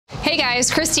Hey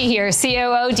guys, Christy here,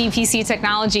 COO DPC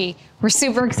Technology. We're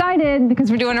super excited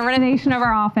because we're doing a renovation of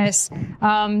our office.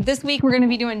 This week we're going to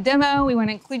be doing demo. We want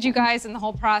to include you guys in the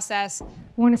whole process.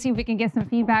 We want to see if we can get some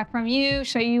feedback from you,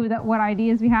 show you what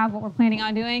ideas we have, what we're planning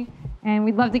on doing. And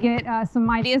we'd love to get some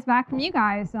ideas back from you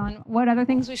guys on what other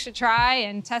things we should try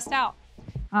and test out.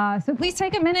 So please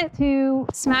take a minute to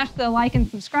smash the like and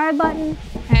subscribe button,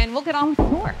 and we'll get on with the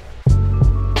tour.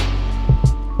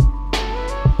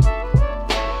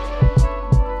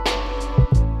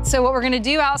 So what we're gonna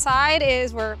do outside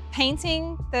is we're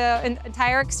painting the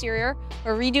entire exterior.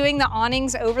 We're redoing the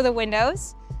awnings over the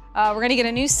windows. We're gonna get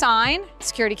a new sign,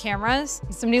 security cameras,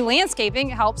 and some new landscaping.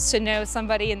 It helps to know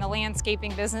somebody in the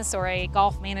landscaping business or a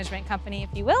golf management company,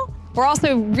 if you will. We're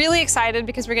also really excited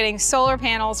because we're getting solar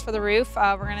panels for the roof.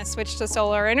 We're gonna switch to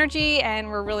solar energy, and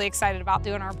we're really excited about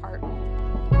doing our part.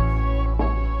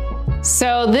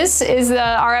 So this is the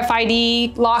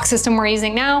RFID lock system we're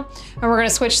using now, and we're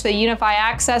gonna switch to the Unifi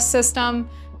Access system.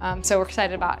 So we're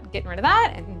excited about getting rid of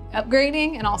that and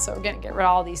upgrading, and also we're gonna get rid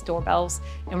of all these doorbells,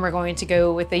 and we're going to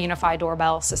go with the Unifi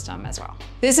doorbell system as well.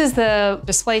 This is the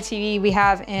display TV we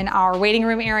have in our waiting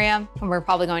room area, and we're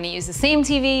probably going to use the same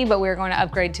TV, but we're going to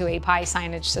upgrade to a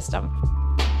PiSinage system.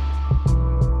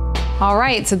 All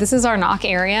right, so this is our knock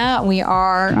area.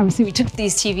 Obviously we took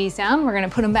these TVs down. We're gonna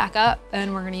put them back up,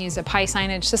 and we're gonna use a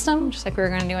PiSinage system, just like we were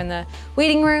gonna do in the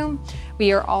waiting room.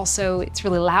 It's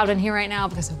really loud in here right now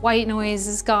because the white noise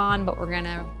is gone, but we're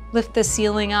gonna lift the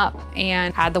ceiling up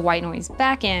and add the white noise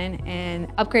back in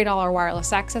and upgrade all our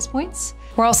wireless access points.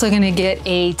 We're also gonna get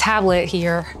a tablet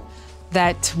here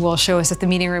that will show us if the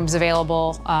meeting room is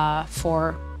available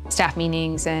for staff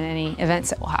meetings and any events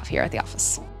that we'll have here at the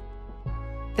office.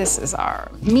 This is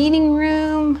our meeting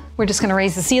room. We're just gonna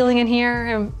raise the ceiling in here,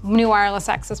 and new wireless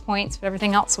access points, but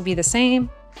everything else will be the same.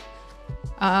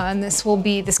 And this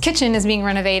kitchen is being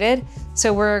renovated.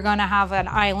 So we're gonna have an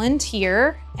island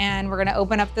here, and we're gonna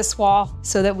open up this wall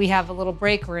so that we have a little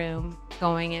break room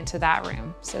going into that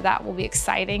room. So that will be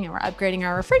exciting, and we're upgrading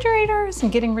our refrigerators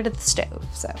and getting rid of the stove.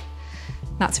 So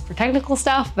not super technical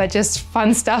stuff, but just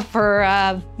fun stuff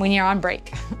for when you're on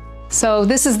break. So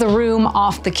this is the room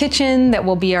off the kitchen that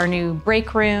will be our new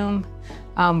break room.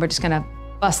 We're just gonna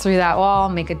bust through that wall,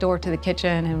 make a door to the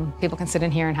kitchen, and people can sit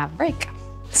in here and have a break.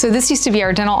 So this used to be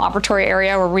our dental operatory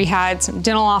area where we had some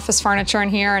dental office furniture in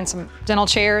here and some dental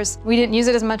chairs. We didn't use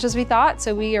it as much as we thought,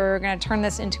 so we are gonna turn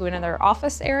this into another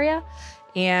office area.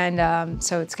 And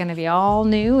so it's gonna be all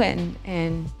new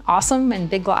and awesome, and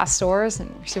big glass doors,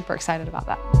 and we're super excited about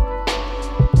that.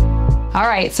 All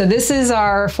right, so this is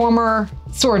our former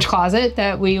storage closet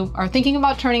that we are thinking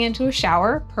about turning into a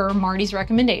shower per Marty's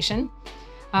recommendation.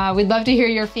 We'd love to hear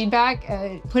your feedback.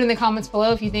 Put in the comments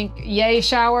below if you think yay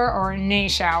shower or nay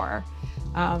shower.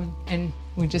 And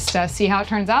we just see how it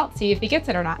turns out, see if he gets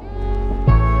it or not.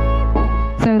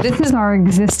 So this is our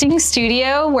existing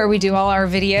studio where we do all our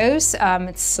videos.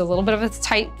 It's a little bit of a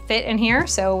tight fit in here,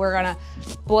 so we're gonna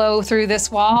blow through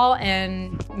this wall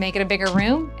and make it a bigger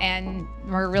room, and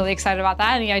we're really excited about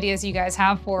that. Any ideas you guys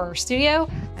have for our studio,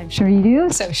 I'm sure you do,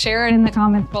 so share it in the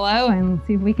comments below and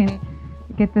see if we can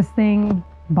get this thing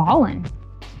ballin'.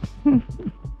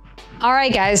 All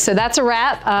right, guys, so that's a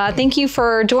wrap. Thank you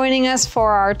for joining us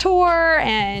for our tour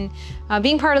and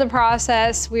being part of the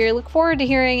process. We look forward to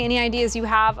hearing any ideas you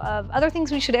have of other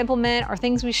things we should implement or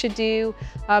things we should do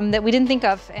that we didn't think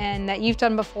of and that you've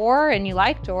done before and you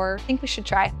liked or think we should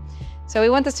try. So we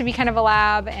want this to be kind of a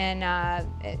lab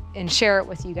and share it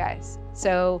with you guys.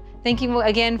 So thank you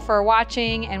again for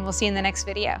watching, and we'll see you in the next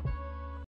video.